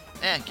 but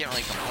can't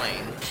really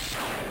complain.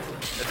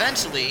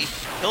 Eventually,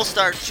 he'll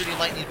start shooting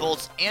lightning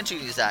bolts and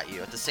shooting these at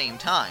you at the same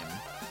time.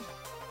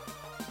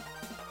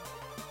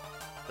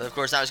 But of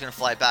course now he's going to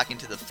fly back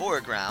into the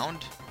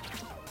foreground,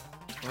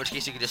 in which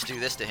case you can just do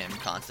this to him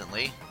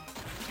constantly.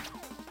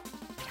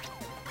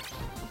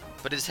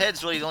 But his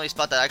head's really the only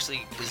spot that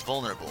actually is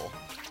vulnerable.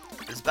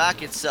 His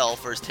back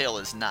itself, or his tail,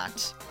 is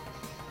not.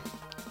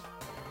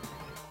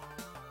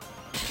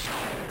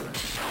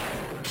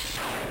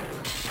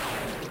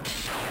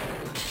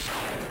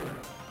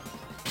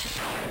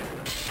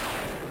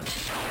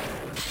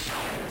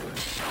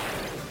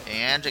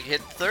 And I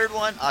hit the third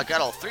one. I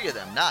got all three of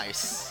them.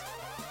 Nice.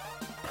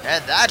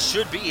 And that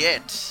should be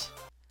it.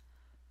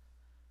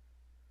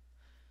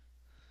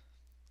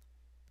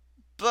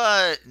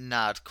 But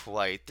not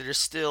quite. There's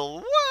still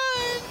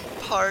one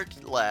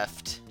part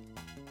left.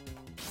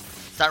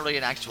 It's not really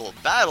an actual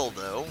battle,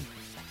 though.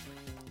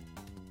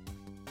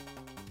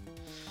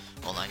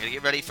 Hold on, I gotta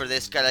get ready for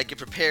this. Gotta get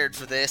prepared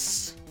for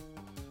this.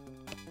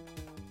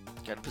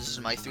 Gotta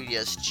position my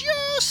 3DS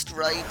just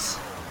right.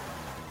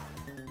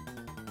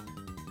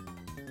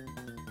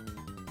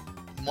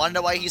 Wanna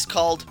know why he's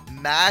called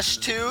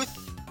Mashtooth?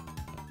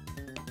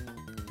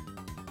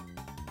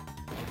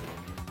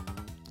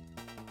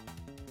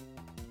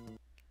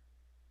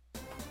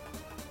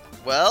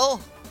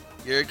 Well,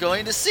 you're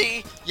going to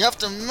see. You have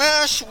to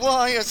mash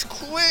Y as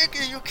quick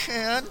as you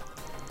can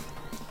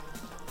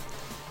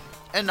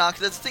and knock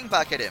this thing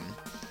back at him.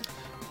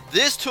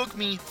 This took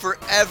me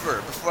forever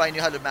before I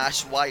knew how to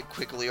mash Y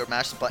quickly, or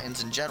mash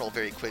buttons in general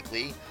very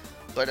quickly.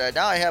 But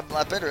now I have a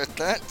lot better at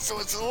that, so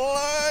it's a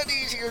lot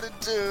easier to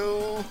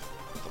do.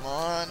 Come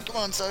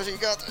on, Starfy, you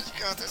got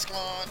this, come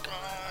on,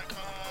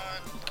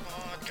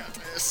 got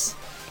this.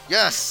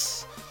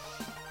 Yes!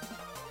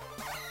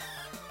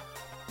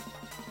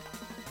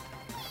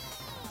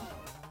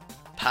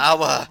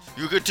 Power!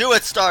 You could do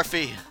it,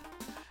 Starfy!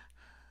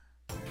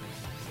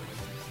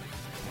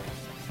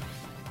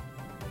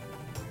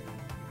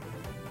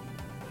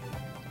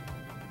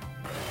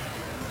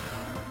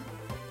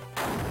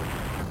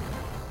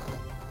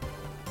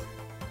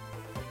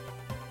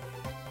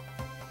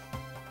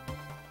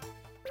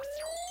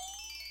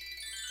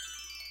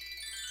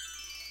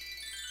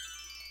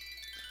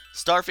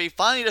 Starfy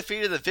finally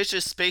defeated the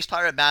vicious space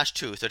pirate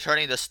Mashtooth,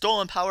 returning the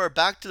stolen power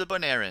back to the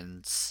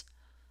Bonarans.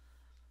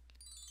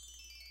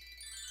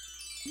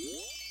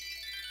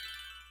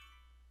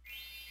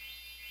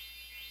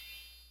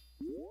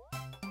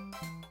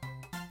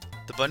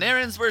 The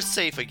Bonarans were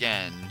safe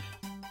again.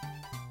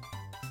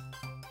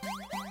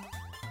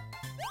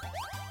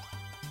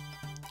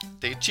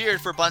 They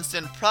cheered for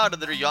Bunston, proud of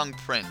their young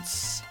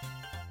prince.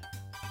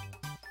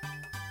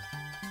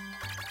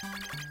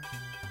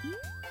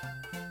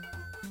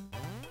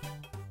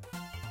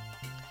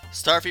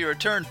 Starfy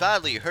returned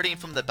badly, hurting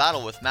from the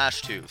battle with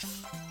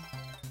Mashtooth.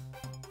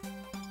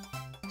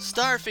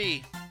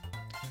 Starfy!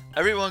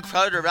 Everyone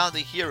crowded around the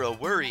hero,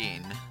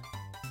 worrying.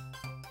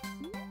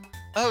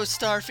 Oh,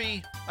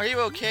 Starfy, are you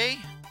okay?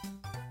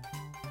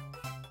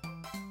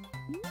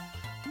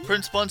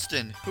 Prince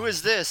Bunston, who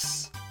is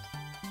this?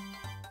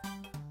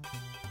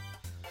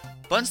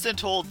 Bunston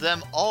told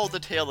them all the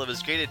tale of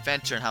his great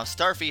adventure and how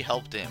Starfy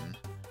helped him.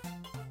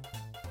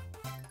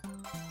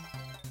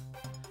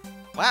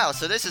 Wow,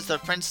 so this is the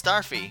Prince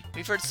Starfy.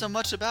 We've heard so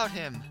much about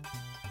him.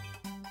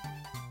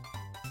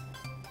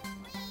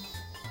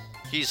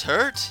 He's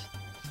hurt?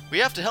 We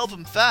have to help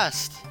him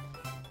fast.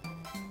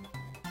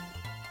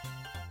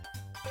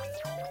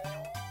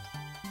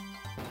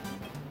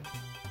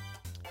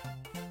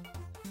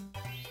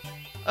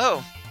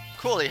 Oh,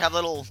 cool, they have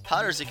little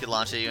powders you can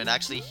launch at you and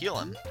actually heal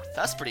him.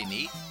 That's pretty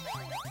neat.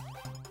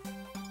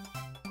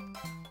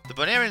 The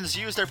Bonarans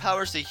use their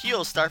powers to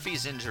heal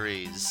Starfy's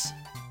injuries.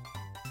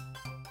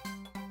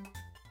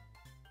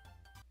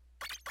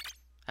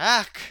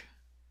 Ack!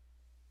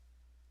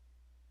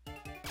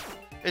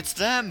 It's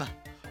them!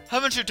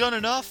 Haven't you done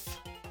enough?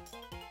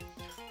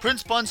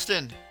 Prince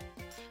Bunston,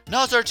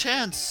 now's our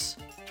chance!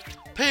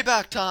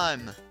 Payback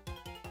time!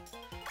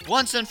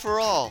 Once and for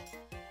all!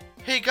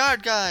 Hey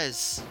guard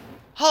guys!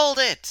 Hold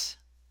it!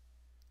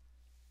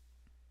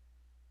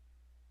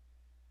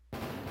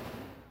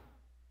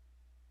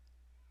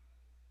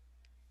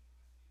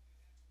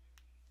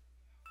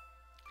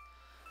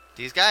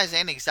 These guys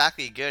ain't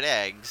exactly good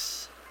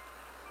eggs.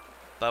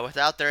 But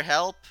without their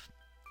help,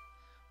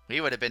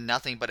 we would have been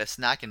nothing but a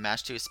snack in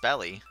Mashtooth's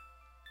belly.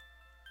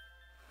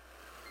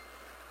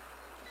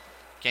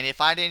 Can you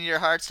find it in your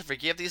hearts to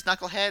forgive these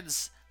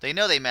knuckleheads? They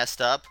know they messed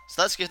up,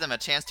 so let's give them a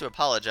chance to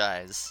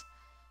apologize.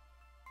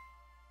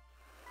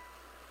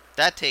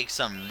 That takes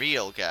some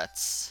real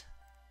guts.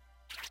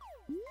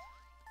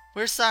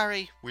 We're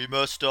sorry. We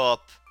messed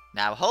up.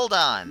 Now hold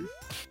on.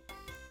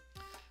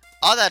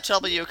 All that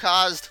trouble you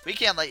caused, we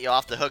can't let you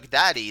off the hook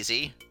that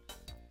easy.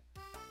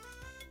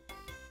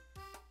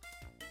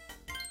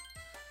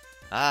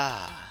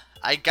 Ah,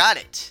 I got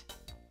it.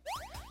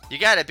 You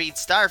gotta beat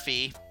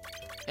Starfy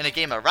in a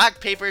game of rock,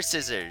 paper,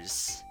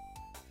 scissors.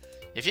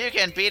 If you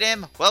can beat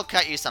him, we'll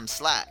cut you some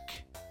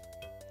slack.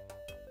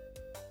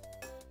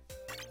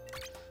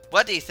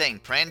 What do you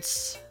think,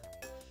 Prince?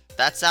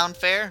 That sound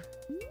fair?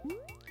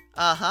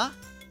 Uh-huh.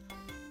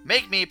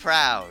 Make me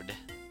proud.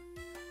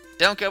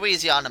 Don't go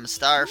easy on him,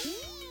 Starf.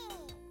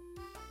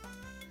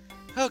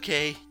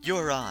 Okay,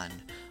 you're on.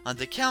 On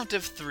the count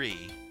of 3.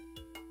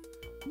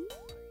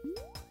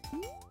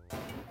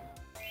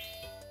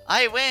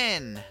 I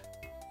win!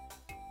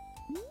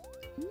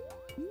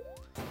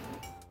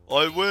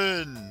 I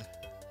win!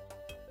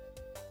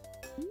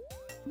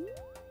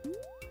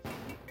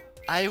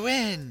 I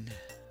win!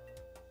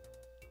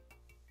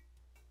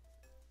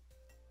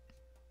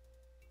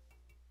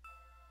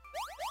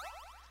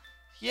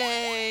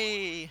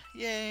 Yay!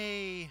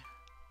 Yay!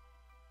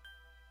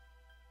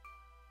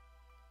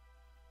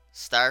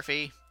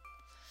 Starfy,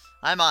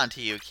 I'm on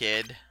to you,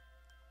 kid.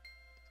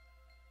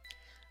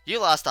 You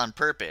lost on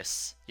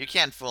purpose. You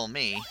can't fool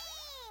me.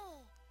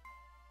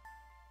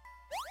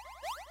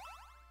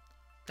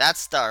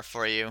 That's Starf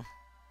for you.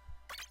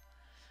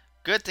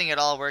 Good thing it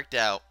all worked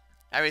out.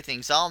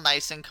 Everything's all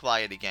nice and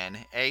quiet again,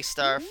 eh,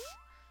 Starf?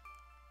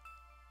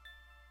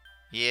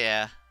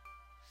 Yeah.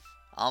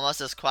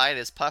 Almost as quiet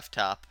as Puff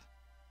Top.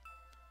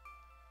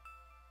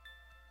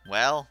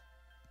 Well,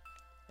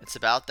 it's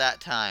about that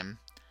time.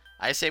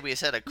 I say we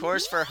set a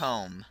course for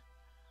home.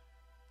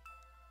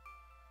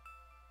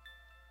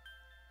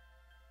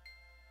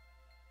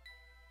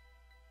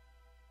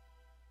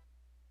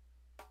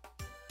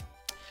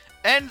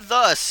 And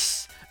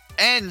thus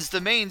ends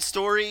the main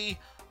story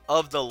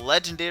of the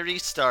legendary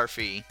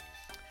Starfy.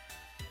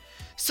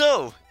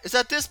 So, it's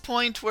at this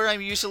point where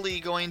I'm usually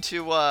going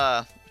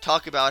to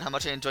talk about how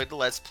much I enjoyed the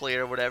Let's Play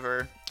or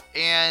whatever.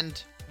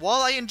 And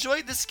while I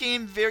enjoyed this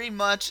game very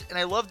much, and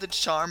I love the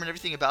charm and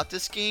everything about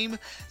this game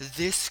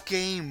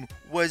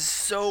was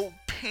so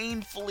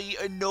painfully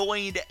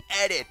annoying to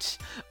edit.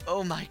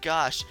 Oh my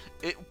gosh.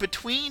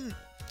 Between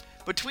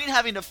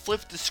having to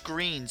flip the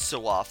screen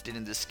so often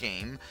in this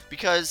game,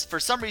 because for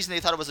some reason they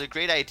thought it was a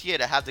great idea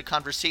to have the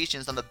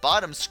conversations on the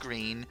bottom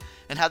screen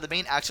and have the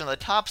main action on the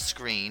top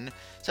screen,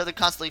 so they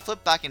constantly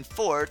flip back and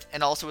forth,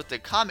 and also with the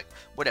comic,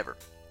 whatever.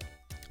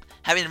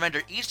 Having to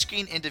render each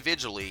screen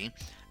individually,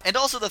 and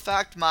also the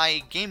fact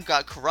my game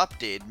got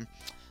corrupted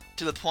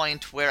to the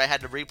point where I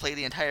had to replay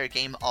the entire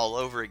game all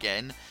over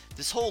again.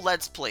 This whole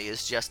Let's Play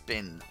has just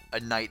been a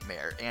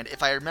nightmare, and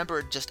if I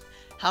remember just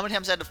how many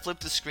times I had to flip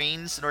the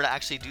screens in order to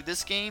actually do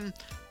this game,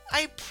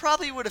 I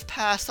probably would have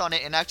passed on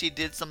it and actually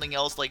did something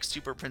else like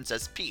Super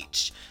Princess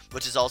Peach,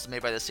 which is also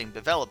made by the same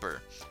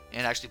developer,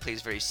 and actually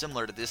plays very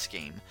similar to this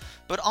game.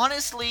 But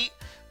honestly,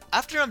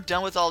 after I'm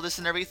done with all this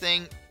and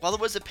everything, while it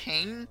was a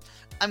pain,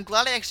 I'm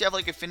glad I actually have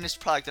like a finished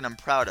product that I'm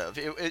proud of.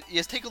 It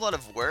has taken a lot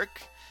of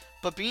work,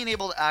 but being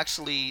able to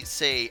actually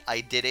say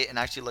I did it and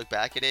actually look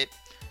back at it,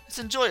 it's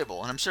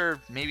enjoyable, and I'm sure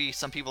maybe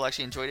some people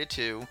actually enjoyed it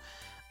too.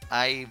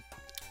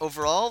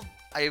 Overall,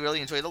 I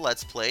really enjoyed the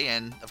Let's Play,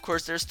 and of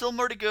course there's still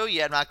more to go.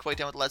 Yeah, I'm not quite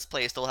done with the Let's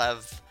Play.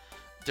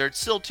 There's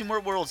still 2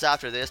 more worlds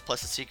after this,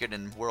 plus a secret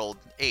in World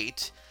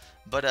 8.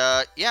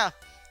 But yeah,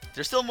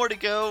 there's still more to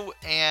go,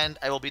 and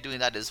I will be doing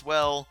that as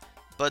well.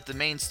 But the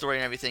main story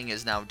and everything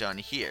is now done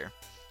here.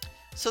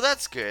 So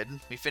that's good.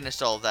 We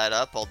finished all that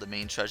up, all the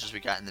main treasures we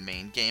got in the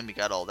main game. We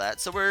got all that,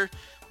 so we're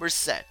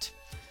set.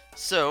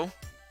 So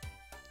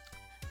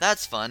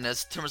that's fun.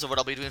 As in terms of what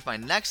I'll be doing for my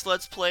next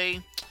Let's Play,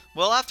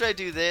 well, after I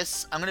do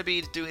this, I'm going to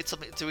be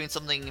doing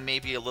something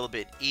maybe a little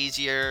bit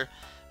easier.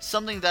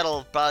 Something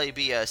that'll probably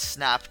be a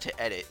snap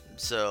to edit,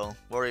 so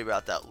worry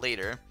about that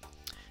later.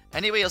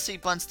 Anyway, you'll see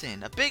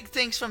Bunston. A big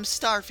thanks from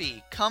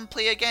Starfy. Come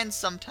play again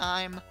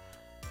sometime.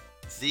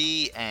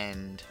 The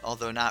end.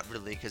 Although not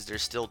really, because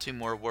there's still 2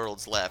 more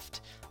worlds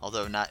left.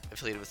 Although not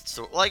affiliated with the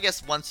story. Well, I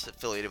guess one's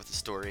affiliated with the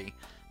story,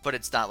 but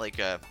it's not like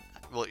a...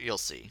 Well, you'll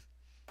see.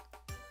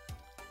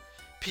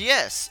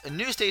 P.S. A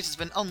new stage has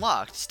been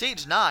unlocked.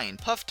 Stage 9,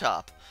 Puff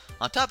Top.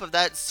 On top of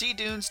that, Sea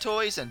Dunes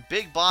toys and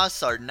Big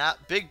Boss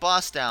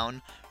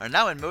Down are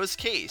now in Mo's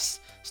case.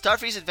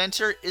 Starfy's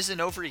adventure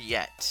isn't over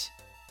yet.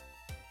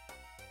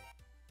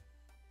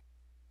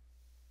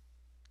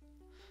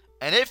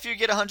 And if you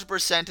get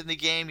 100% in the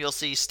game, you'll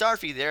see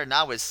Starfy there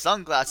now with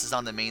sunglasses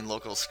on the main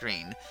local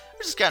screen,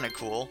 which is kind of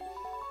cool.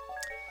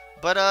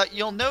 But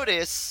you'll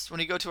notice when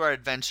you go to our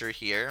adventure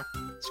here,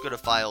 let's go to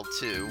File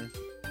 2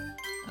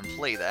 and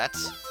play that.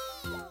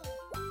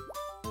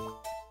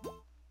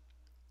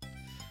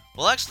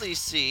 We'll actually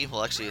see,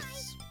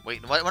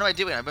 wait, what am I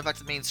doing? I went back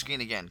to the main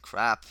screen again.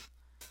 Crap.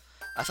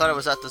 I thought I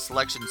was at the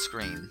selection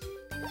screen.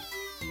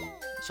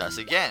 Let's try this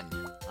again.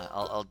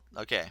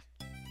 Okay.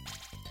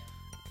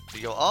 We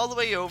go all the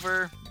way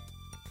over.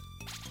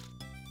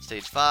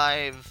 Stage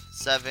 5,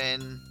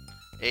 7,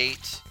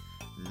 8,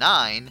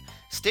 9.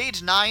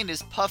 Stage 9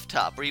 is Puff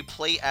Top, where you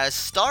play as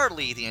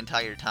Starly the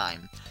entire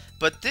time.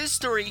 But this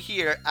story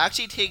here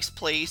actually takes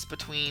place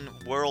between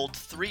World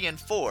 3 and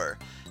 4,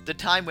 the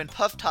time when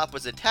Puff Top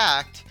was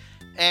attacked,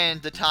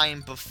 and the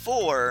time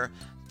before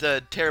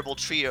the terrible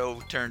trio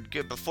turned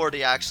good, before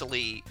they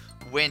actually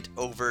went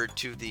over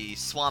to the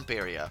swamp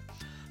area.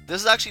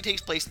 This actually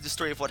takes place in the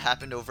story of what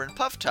happened over in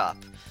Puff Top.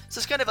 So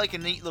it's kind of like a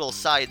neat little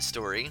side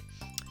story.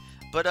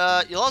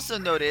 But you'll also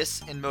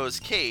notice in Mo's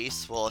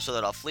case, well, I'll show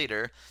that off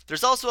later,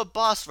 there's also a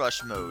boss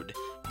rush mode.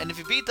 And if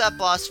you beat that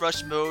boss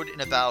rush mode in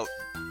about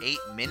 8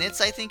 minutes,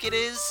 I think it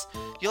is,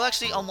 you'll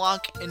actually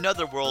unlock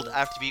another world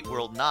after you beat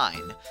World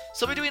 9.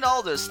 So we're doing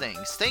all those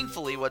things.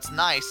 Thankfully, what's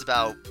nice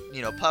about,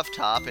 Puff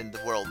Top and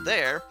the world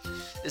there,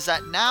 is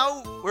that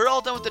now we're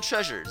all done with the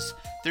treasures.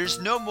 There's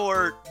no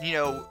more,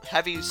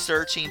 heavy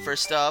searching for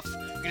stuff.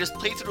 You can just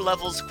play through the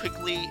levels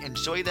quickly,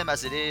 enjoy them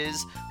as it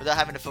is, without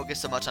having to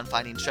focus so much on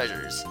finding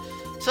treasures.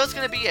 So that's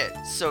going to be it.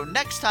 So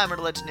next time on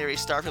the Legendary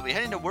Starfy, we'll be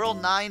heading to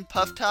World 9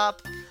 Puff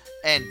Top,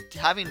 and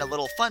having a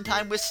little fun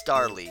time with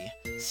Starly.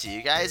 See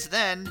you guys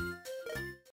then!